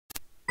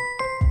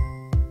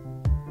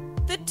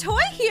The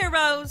toy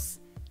heroes!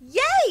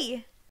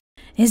 Yay!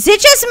 Is it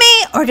just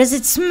me, or does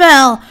it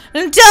smell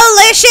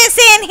delicious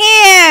in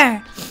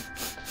here?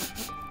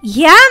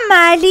 Yeah,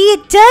 Miley,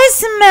 it does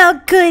smell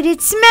good. It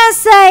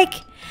smells like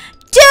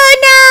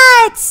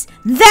donuts!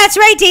 That's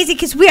right, Daisy,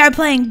 because we are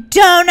playing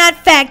Donut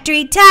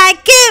Factory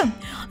Tycoon!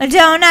 A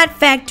Donut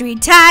Factory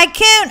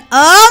Tycoon!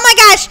 Oh my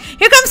gosh!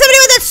 Here comes somebody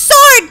with a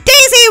sword!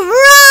 Daisy,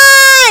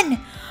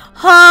 run!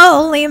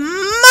 Holy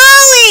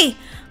moly!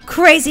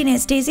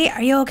 Craziness, Daisy,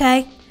 are you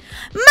okay?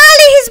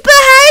 Molly, he's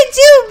behind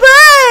you,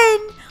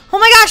 run! Oh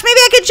my gosh, maybe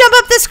I could jump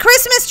up this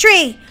Christmas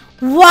tree.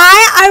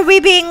 Why are we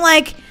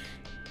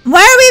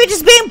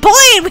just being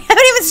bullied? We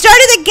haven't even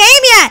started the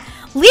game yet.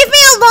 Leave me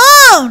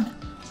alone.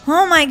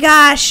 Oh my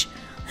gosh.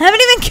 I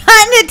haven't even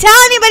gotten to tell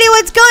anybody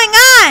what's going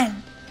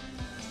on.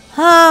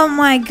 Oh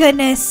my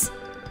goodness.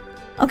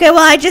 Okay, well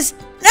I just...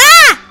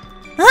 Ah!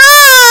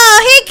 Oh,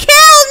 he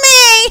killed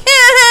me.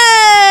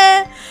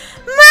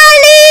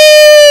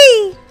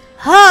 Molly!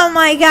 Oh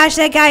my gosh,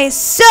 that guy is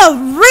so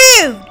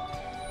rude.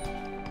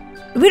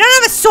 We don't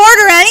have a sword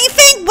or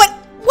anything?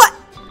 What?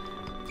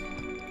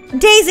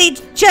 Daisy,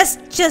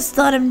 just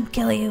let him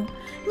kill you.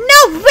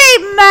 No way,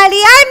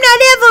 Molly. I'm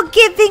not ever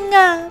giving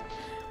up.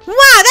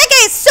 Wow, that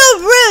guy is so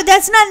rude.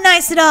 That's not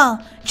nice at all.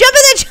 Jump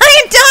in the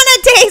giant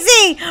donut,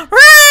 Daisy.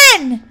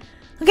 Run!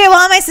 Okay,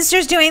 while my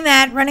sister's doing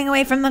that, running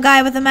away from the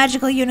guy with the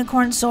magical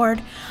unicorn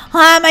sword,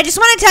 I just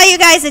want to tell you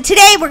guys that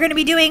today we're going to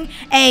be doing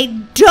a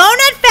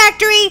Donut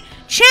Factory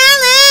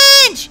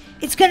challenge.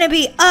 It's going to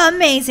be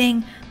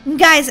amazing.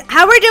 Guys,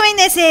 how we're doing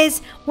this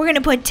is we're going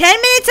to put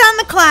 10 minutes on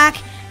the clock,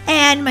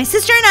 and my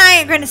sister and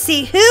I are going to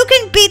see who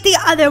can beat the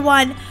other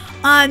one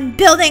on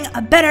building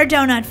a better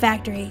donut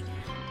factory.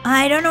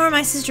 I don't know where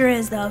my sister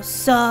is, though,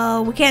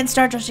 so we can't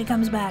start till she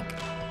comes back.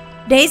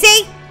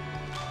 Daisy?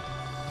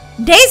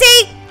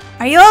 Daisy?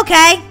 Are you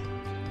okay?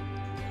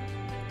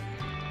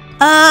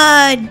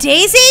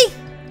 Daisy?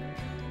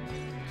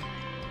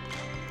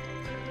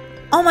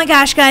 Oh my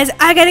gosh, guys,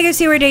 I gotta go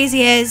see where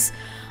Daisy is.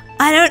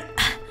 I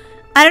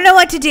don't know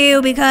what to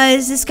do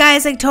because this guy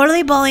is like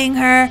totally bullying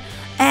her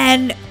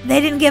and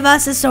they didn't give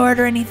us a sword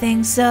or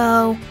anything,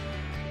 so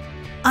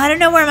I don't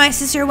know where my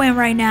sister went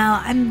right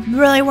now. I'm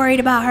really worried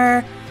about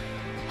her.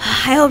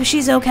 I hope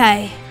she's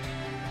okay.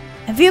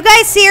 If you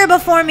guys see her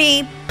before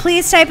me,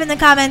 please type in the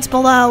comments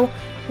below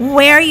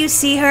where you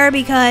see her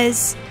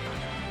because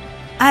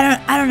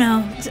I don't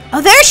know.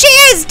 Oh, there she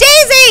is,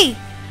 Daisy!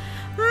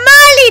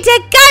 Molly,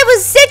 that guy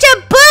was such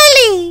a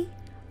bully!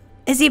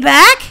 Is he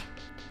back?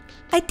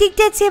 I think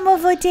that's him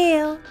over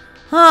there.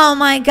 Oh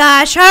my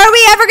gosh, how are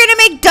we ever gonna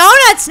make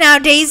donuts now,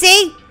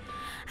 Daisy?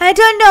 I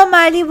don't know,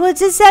 Molly. We'll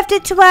just have to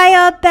try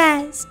our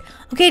best.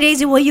 Okay,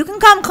 Daisy, well, you can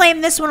come claim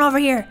this one over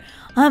here.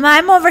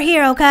 I'm over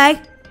here, okay?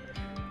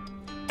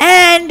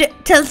 And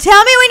tell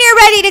me when you're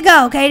ready to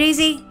go, okay,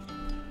 Daisy?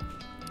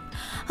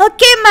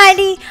 Okay,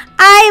 Molly.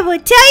 I will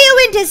tell you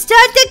when to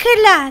start the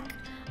clock.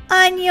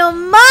 On your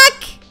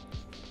mark,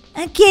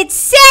 and get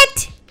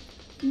set,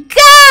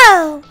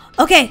 go!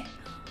 Okay.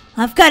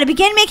 I've got to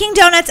begin making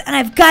donuts, and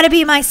I've got to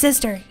be my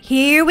sister.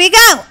 Here we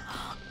go.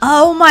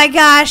 Oh, my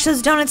gosh.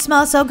 Those donuts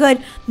smell so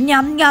good.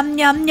 Yum, yum,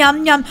 yum,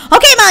 yum, yum.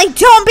 Okay, Molly,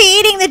 don't be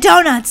eating the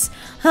donuts.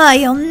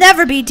 You'll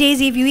never be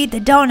Daisy if you eat the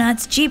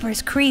donuts.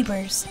 Jeepers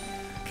creepers.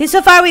 Okay,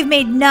 so far we've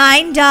made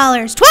 $9.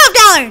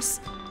 $12!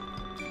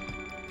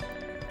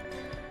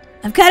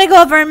 I've got to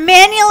go over and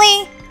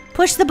manually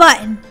push the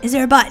button. Is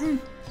there a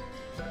button?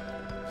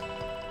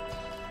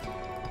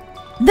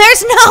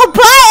 There's no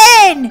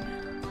button!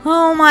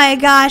 Oh my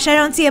gosh, I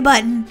don't see a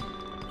button.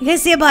 You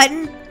guys see a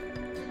button?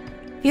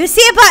 If you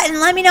see a button,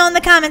 let me know in the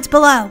comments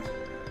below.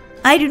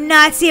 I do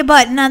not see a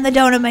button on the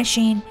donut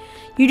machine.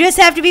 You just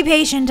have to be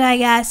patient, I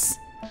guess.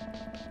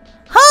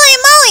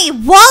 Holy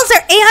moly! Walls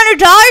are $800?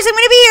 I'm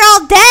gonna be here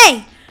all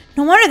day!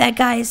 No wonder that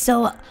guy is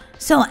so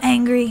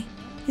angry.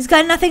 He's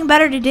got nothing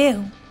better to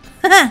do.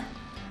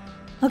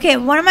 Okay,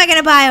 what am I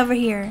gonna buy over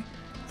here?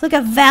 It's like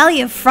a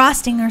valley of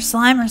frosting or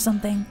slime or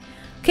something.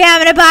 Okay, I'm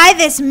gonna buy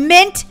this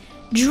mint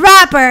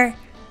dropper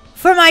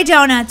for my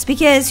donuts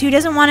because who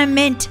doesn't want a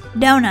mint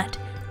donut?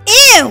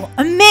 Ew!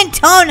 A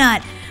mint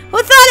donut! Who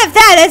thought of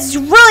that? That's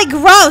really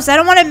gross. I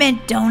don't want a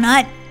mint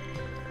donut.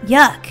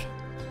 Yuck.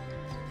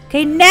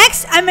 Okay,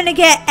 next I'm gonna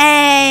get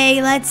a,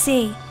 let's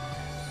see,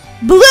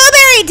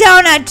 blueberry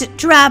donut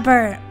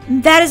dropper.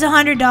 That is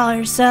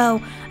 $100,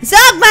 so,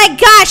 oh my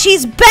gosh,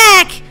 he's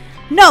back!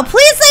 No,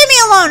 please leave me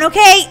alone,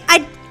 okay?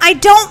 I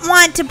don't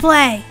want to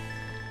play.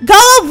 Go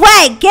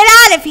away! Get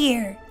out of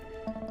here!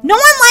 No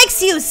one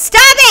likes you!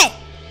 Stop it!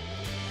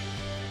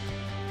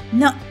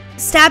 No,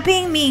 stop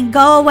being mean.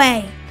 Go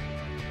away.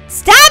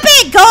 Stop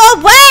it! Go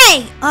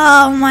away!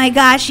 Oh my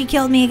gosh, he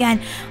killed me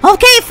again.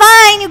 Okay,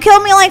 fine. You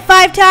killed me like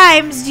 5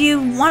 times. Do you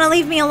want to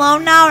leave me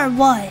alone now or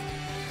what?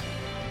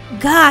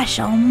 Gosh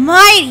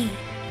almighty.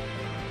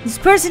 This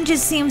person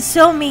just seems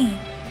so mean.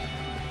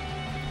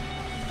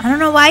 I don't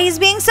know why he's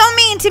being so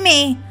mean to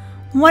me.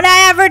 What'd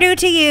I ever do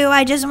to you?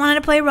 I just wanted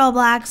to play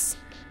Roblox.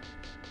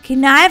 Okay,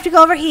 now I have to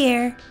go over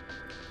here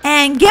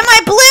and get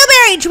my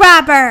blueberry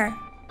dropper.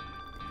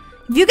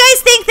 If you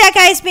guys think that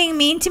guy's being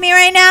mean to me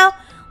right now,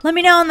 let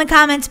me know in the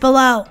comments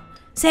below.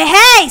 Say,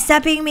 hey,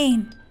 stop being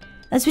mean.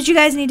 That's what you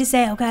guys need to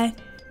say, okay?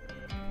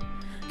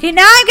 Okay,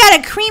 now I've got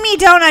a creamy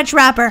donut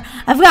wrapper.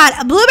 I've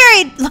got a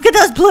blueberry. Look at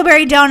those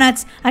blueberry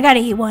donuts. I gotta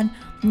eat one.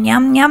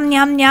 Yum, yum,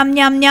 yum, yum,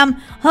 yum,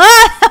 yum.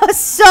 Oh, that was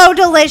so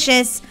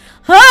delicious.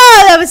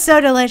 Oh, that was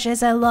so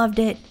delicious. I loved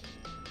it.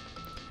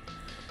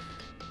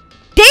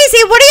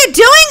 Daisy, what are you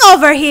doing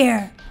over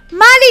here?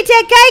 Molly,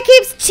 that guy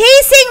keeps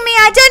chasing me.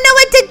 I don't know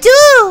what to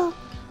do.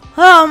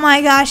 Oh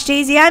my gosh,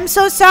 Daisy, I'm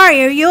so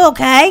sorry. Are you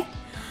okay?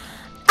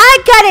 I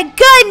got a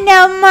gun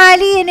now,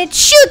 Molly, and it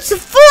shoots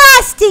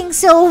frosting,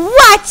 so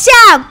watch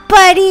out,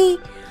 buddy.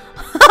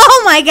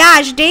 Oh my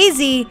gosh,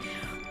 Daisy.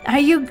 Are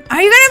you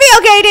gonna be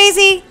okay,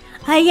 Daisy?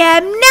 I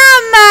am now,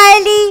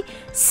 Molly.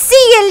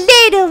 See you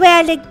later,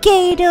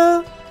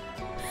 alligator.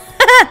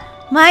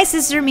 My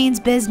sister means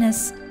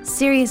business.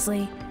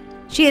 Seriously.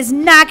 She is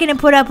not going to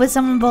put up with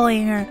someone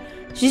bullying her.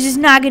 She's just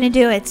not going to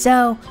do it.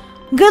 So,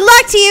 good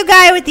luck to you,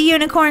 guy with the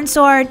unicorn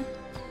sword.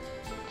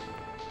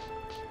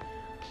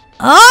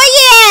 Oh,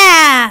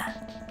 yeah!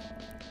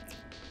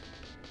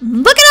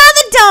 Look at all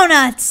the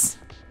donuts.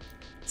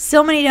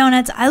 So many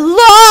donuts. I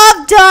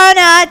love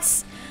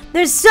donuts.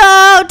 They're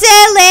so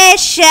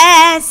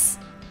delicious.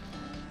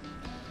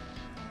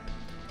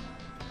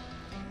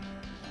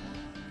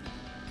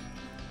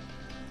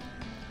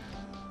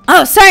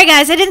 Oh, sorry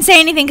guys, I didn't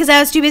say anything because I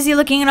was too busy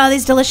looking at all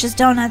these delicious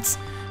donuts.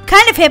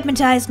 Kind of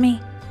hypnotized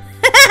me.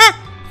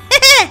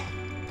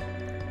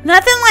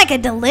 Nothing like a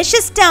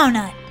delicious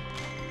donut.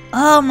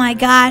 Oh my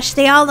gosh,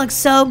 they all look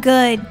so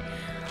good.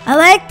 I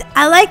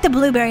like the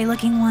blueberry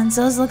looking ones.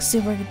 Those look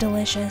super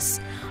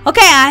delicious.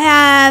 Okay, I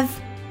have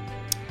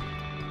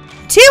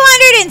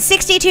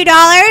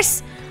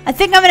 $262. I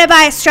think I'm going to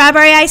buy a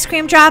strawberry ice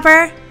cream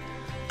dropper.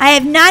 I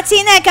have not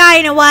seen that guy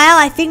in a while.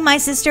 I think my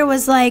sister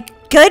was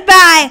like,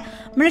 goodbye.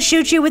 I'm going to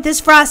shoot you with this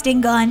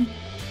frosting gun.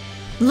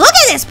 Look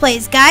at this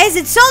place, guys.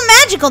 It's so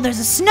magical. There's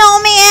a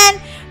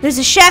snowman. There's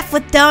a chef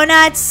with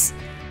donuts.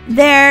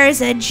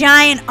 There's a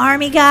giant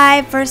army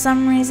guy for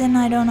some reason.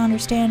 I don't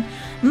understand.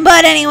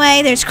 But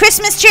anyway, there's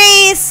Christmas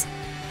trees.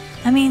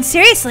 I mean,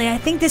 seriously, I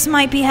think this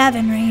might be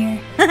heaven right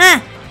here.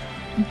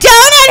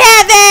 Donut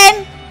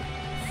heaven!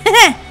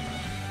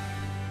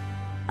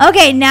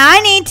 Okay, now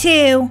I need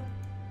to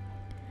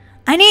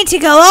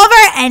go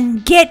over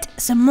and get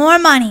some more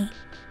money.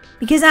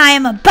 Because I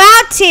am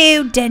about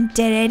to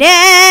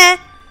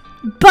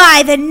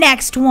buy the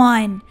next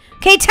one.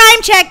 Okay,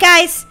 time check,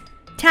 guys.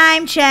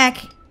 Time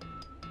check.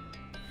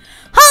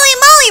 Holy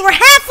moly, we're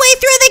halfway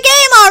through the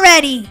game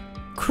already.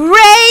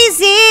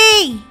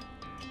 Crazy.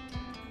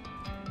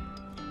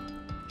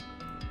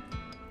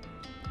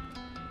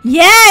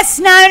 Yes,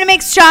 now I'm going to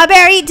make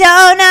strawberry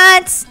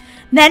donuts.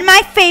 Then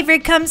my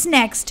favorite comes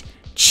next.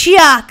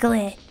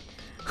 Chocolate.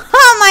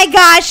 Oh my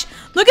gosh.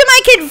 Look at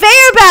my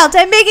conveyor belt.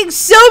 I'm making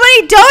so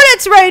many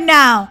donuts right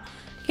now.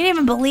 I can't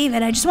even believe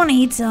it. I just want to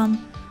eat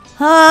some.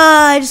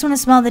 Oh, I just want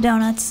to smell the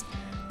donuts.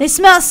 They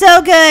smell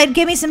so good.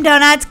 Give me some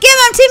donuts. Give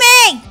them to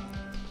me.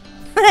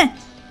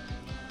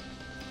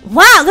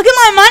 Wow, look at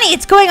my money.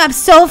 It's going up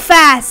so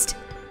fast.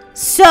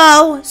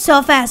 So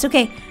fast.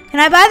 Okay, can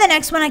I buy the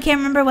next one? I can't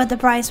remember what the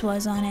price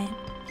was on it.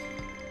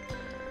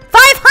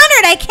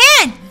 500, I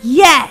can.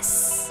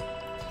 Yes.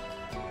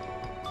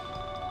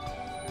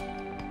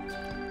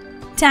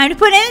 Time to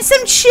put in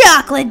some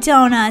chocolate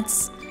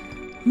donuts.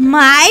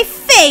 My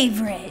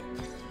favorite.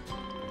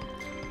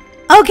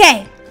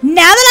 Okay,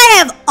 now that I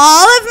have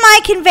all of my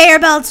conveyor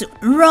belts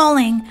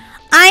rolling,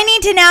 I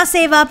need to now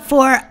save up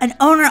for an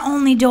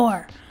owner-only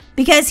door.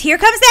 Because here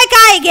comes that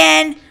guy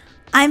again.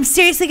 I'm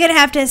seriously going to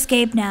have to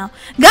escape now.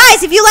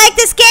 Guys, if you like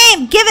this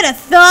game, give it a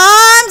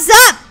thumbs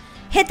up.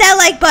 Hit that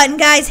like button,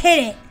 guys. Hit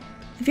it.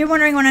 If you're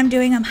wondering what I'm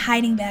doing, I'm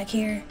hiding back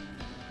here.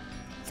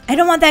 I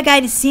don't want that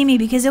guy to see me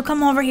because he'll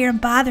come over here and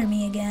bother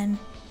me again.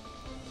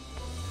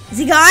 Is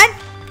he gone?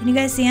 Can you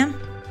guys see him?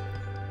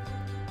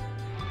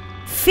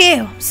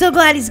 Phew. So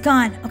glad he's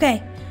gone.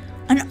 Okay.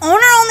 An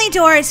owner-only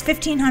door is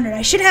 $1,500.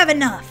 I should have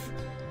enough.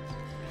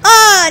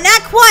 Oh,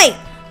 not quite,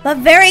 but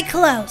very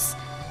close.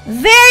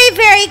 Very,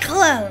 very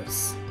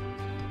close.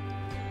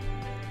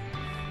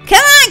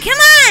 Come on, come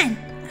on.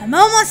 I'm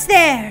almost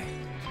there.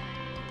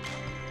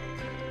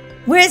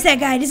 Where is that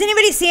guy? Does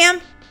anybody see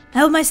him? I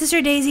hope my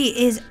sister Daisy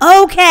is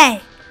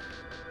okay.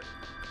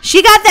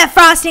 She got that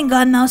frosting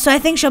gun, though, so I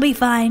think she'll be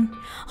fine.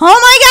 Oh,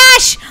 my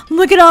gosh.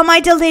 Look at all my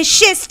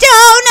delicious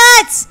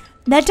donuts.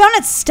 That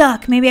donut's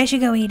stuck. Maybe I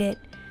should go eat it.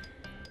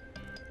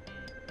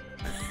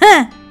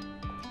 Huh.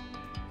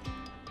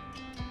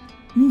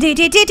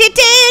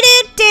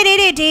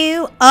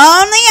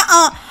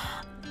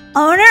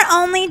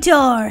 Owner-only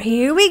door.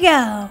 Here we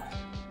go.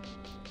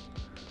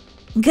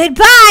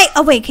 Goodbye.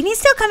 Oh, wait. Can he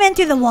still come in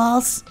through the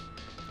walls?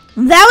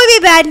 That would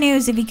be bad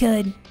news if he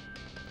could.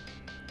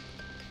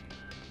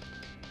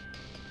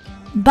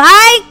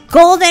 Buy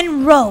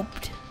golden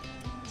roped.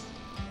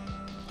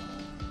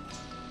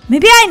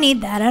 Maybe I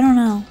need that. I don't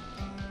know.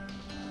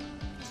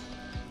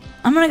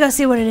 I'm going to go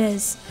see what it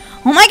is.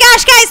 Oh my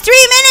gosh, guys.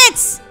 3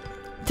 minutes.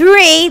 3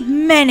 3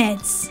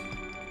 minutes.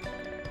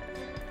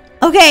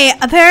 Okay,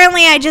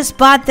 apparently I just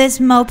bought this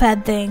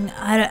moped thing.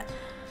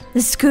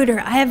 The scooter.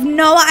 I have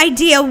no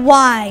idea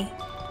why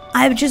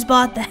I just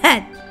bought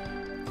that.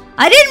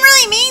 I didn't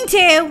really mean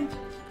to.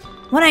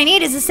 What I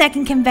need is a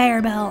second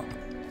conveyor belt.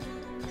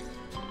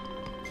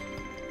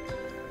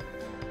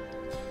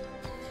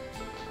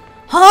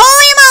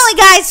 Holy moly,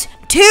 guys!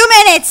 2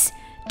 minutes!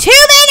 2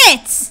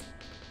 minutes!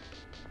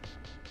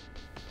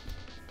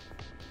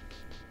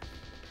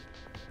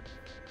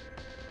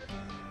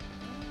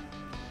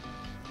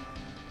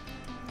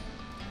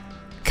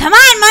 Come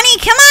on, money,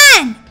 come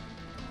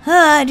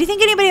on! Do you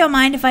think anybody will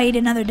mind if I eat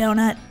another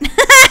donut?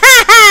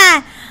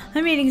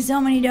 I'm eating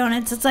so many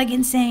donuts, it's like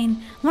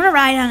insane. I want to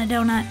ride on a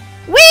donut.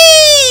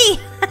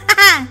 Whee!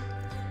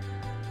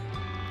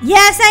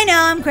 Yes, I know,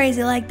 I'm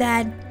crazy like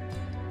that.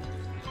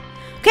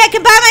 Okay, I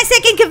can buy my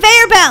second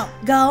conveyor belt.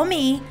 Go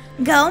me,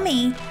 go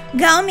me,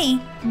 go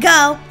me,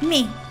 go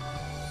me.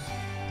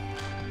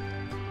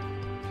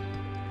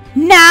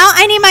 Now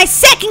I need my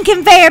second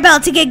conveyor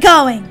belt to get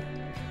going.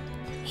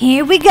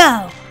 Here we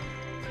go.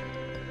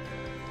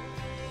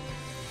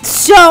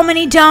 So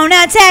many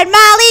donuts at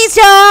Molly's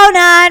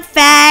Donut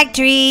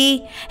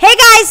Factory. Hey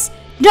guys,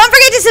 don't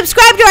forget to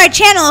subscribe to our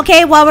channel,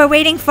 okay, while we're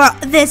waiting for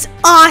this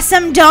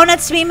awesome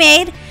donuts to be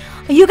made.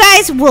 You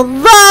guys will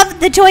love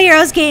the Toy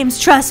Heroes games,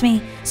 trust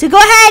me. So go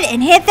ahead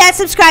and hit that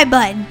subscribe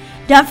button.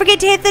 Don't forget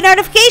to hit the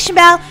notification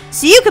bell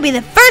so you can be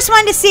the first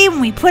one to see when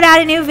we put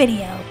out a new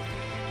video.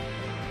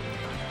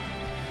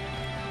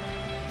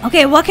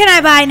 Okay, what can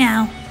I buy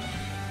now?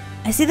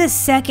 I see the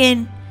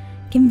second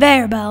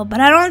conveyor belt, but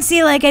I don't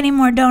see like any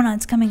more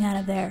donuts coming out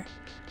of there.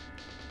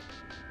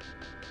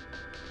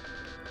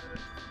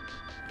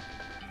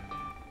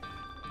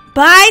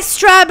 Buy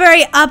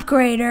strawberry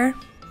upgrader.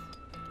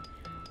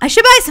 I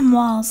should buy some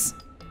walls.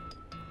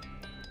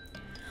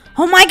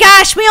 Oh my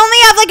gosh, we only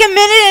have like a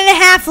minute and a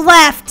half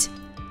left.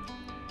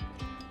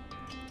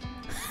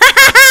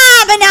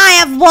 But now I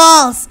have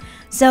walls.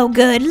 So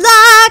good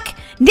luck.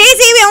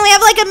 Daisy, we only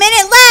have like a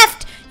minute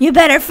left. You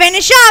better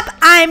finish up.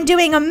 I'm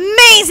doing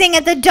amazing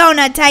at the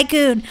Donut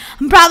Tycoon.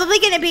 I'm probably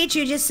going to beat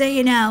you, just so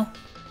you know.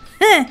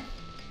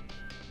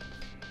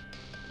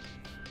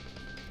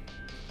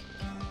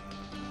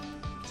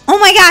 Oh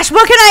my gosh,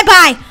 what can I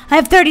buy? I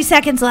have 30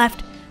 seconds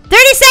left.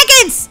 30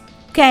 seconds!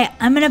 Okay,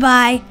 I'm going to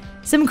buy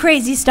some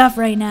crazy stuff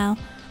right now.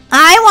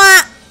 I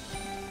want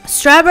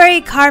strawberry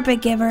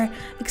carpet giver,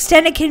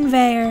 extended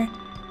conveyor,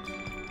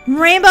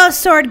 rainbow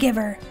sword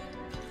giver.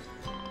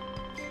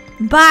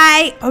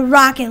 Buy a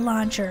rocket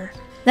launcher.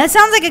 That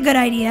sounds like a good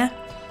idea.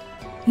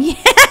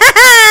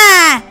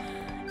 Yeah!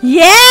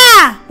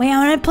 Yeah! Wait,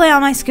 I want to play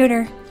on my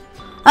scooter.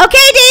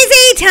 Okay,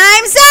 Daisy,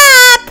 time's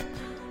up!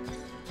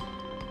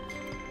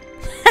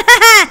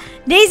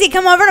 Daisy,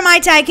 come over to my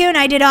Tycoon.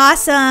 I did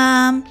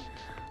awesome.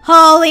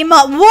 Holy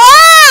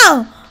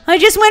whoa! I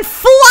just went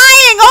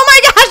flying. Oh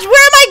my gosh,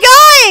 where am I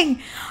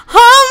going?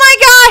 Oh my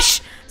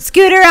gosh.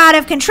 Scooter out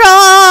of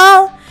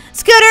control.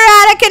 Scooter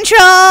out of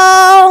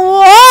control.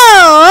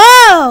 Whoa,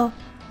 whoa.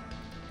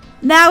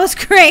 That was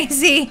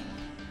crazy.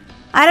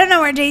 I don't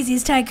know where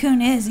Daisy's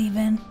Tycoon is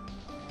even.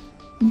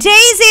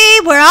 Daisy,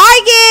 where are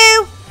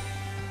you?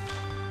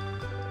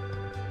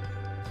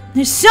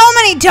 There's so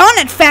many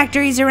donut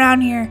factories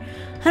around here.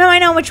 How do I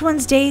know which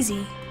one's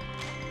Daisy?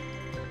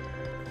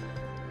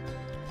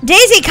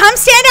 Daisy, come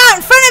stand out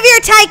in front of your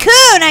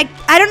Tycoon.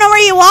 I don't know where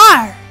you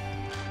are.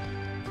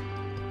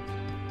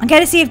 I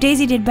gotta see if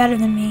Daisy did better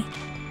than me.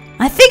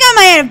 I think I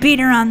might have beat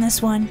her on this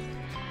one.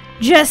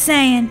 Just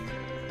saying.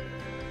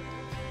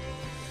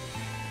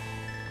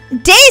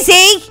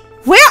 Daisy,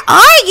 where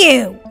are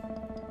you?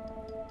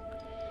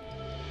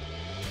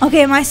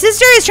 Okay, my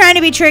sister is trying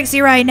to be tricksy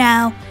right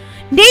now.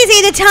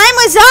 Daisy, the time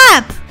was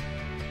up.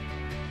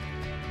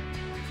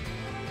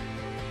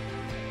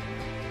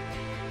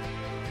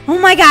 Oh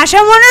my gosh,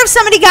 I wonder if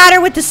somebody got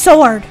her with the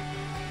sword.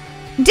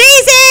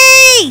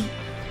 Daisy!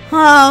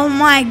 Oh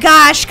my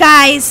gosh,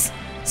 guys.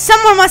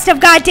 Someone must have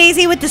got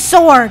Daisy with the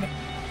sword.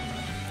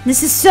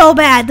 This is so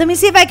bad. Let me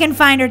see if I can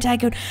find her,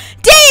 Tycoon.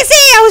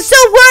 Daisy, I was so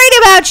worried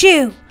about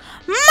you.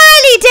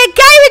 Molly, that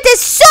guy with the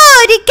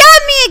sword, he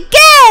got me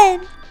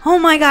again. Oh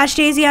my gosh,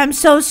 Daisy, I'm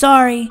so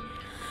sorry.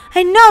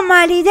 I know,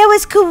 Molly, that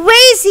was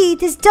crazy,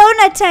 this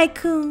donut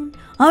Tycoon.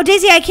 Oh,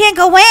 Daisy, I can't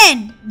go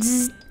in.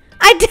 Zzz.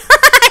 I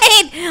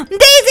died!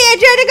 Daisy, I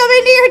tried to go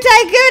into your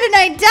Tycoon and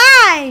I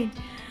died!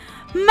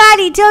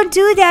 Molly, don't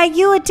do that.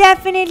 You would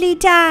definitely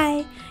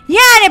die.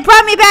 Yeah, and it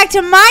brought me back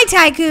to my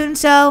Tycoon,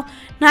 so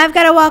now I've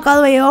got to walk all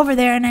the way over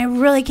there and I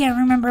really can't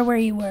remember where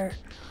you were.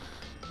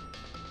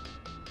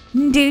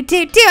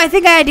 I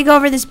think I had to go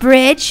over this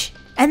bridge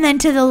and then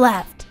to the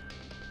left.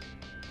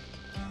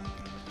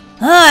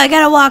 Oh, I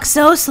got to walk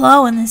so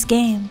slow in this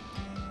game.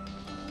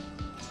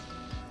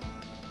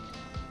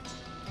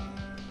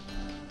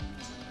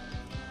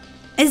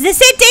 Is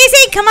this it,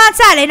 Daisy? Come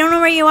outside. I don't know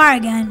where you are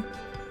again.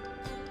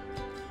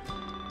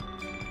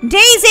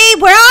 Daisy,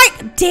 where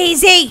are you?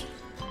 Daisy!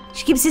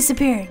 She keeps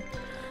disappearing.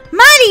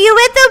 Molly, you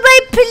at the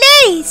right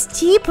place.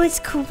 Jeepers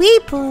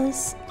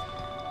creepers.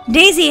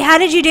 Daisy, how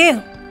did you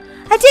do?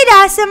 I did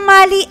awesome,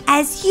 Molly,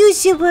 as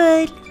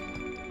usual.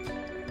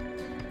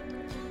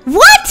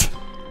 What?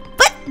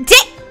 But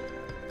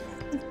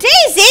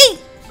Daisy?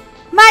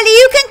 Molly,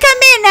 you can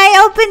come in. I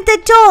opened the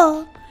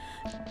door.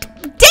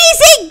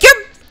 Daisy,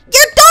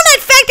 your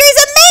donut factory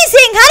is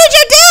amazing. How did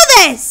you do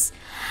this?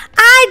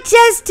 I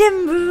just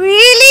am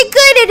really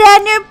good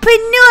at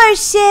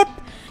entrepreneurship.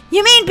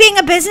 You mean being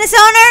a business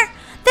owner?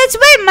 That's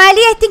right,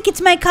 Molly. I think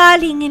it's my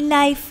calling in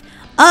life.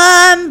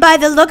 By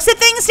the looks of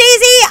things,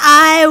 Daisy,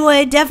 I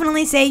would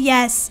definitely say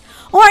yes.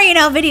 Or,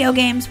 video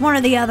games, one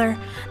or the other.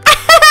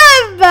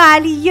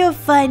 Molly, you're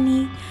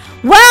funny.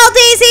 Well,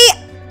 Daisy.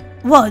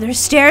 Whoa, there's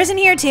stairs in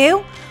here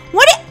too?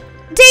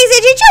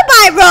 Daisy, did you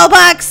buy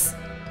Robux?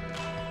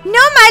 No,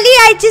 Molly,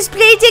 I just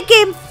played the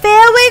game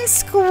fair and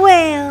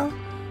square.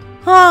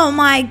 Oh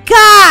my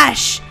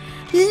gosh!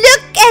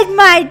 Look at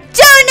my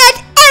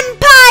donut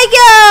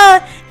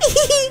empire!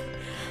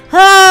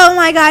 Oh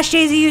my gosh,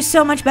 Daisy, you're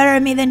so much better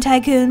at me than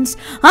Tycoons.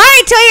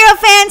 Alright, Toy Hero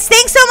fans,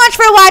 thanks so much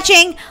for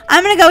watching.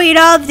 I'm gonna go eat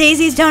all of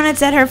Daisy's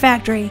donuts at her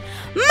factory.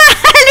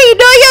 Molly,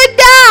 no you're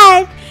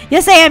not!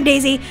 Yes, I am,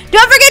 Daisy.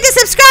 Don't forget to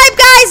subscribe,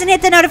 guys, and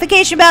hit the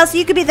notification bell so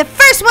you can be the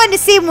first one to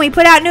see when we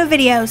put out new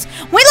videos.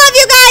 We love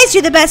you guys.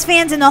 You're the best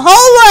fans in the whole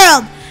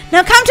world.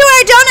 Now come to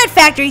our donut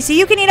factory so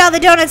you can eat all the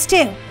donuts,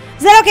 too.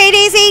 Is that okay,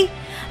 Daisy?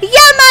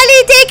 Yeah,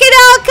 Molly, take it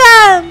all,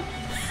 come.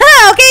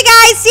 Okay,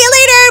 guys, see you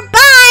later.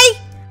 Bye.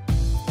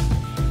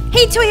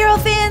 Hey, Toy Hero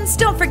fans,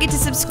 don't forget to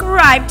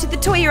subscribe to the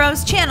Toy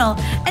Heroes channel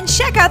and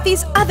check out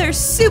these other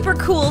super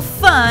cool,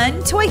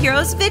 fun Toy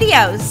Heroes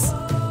videos.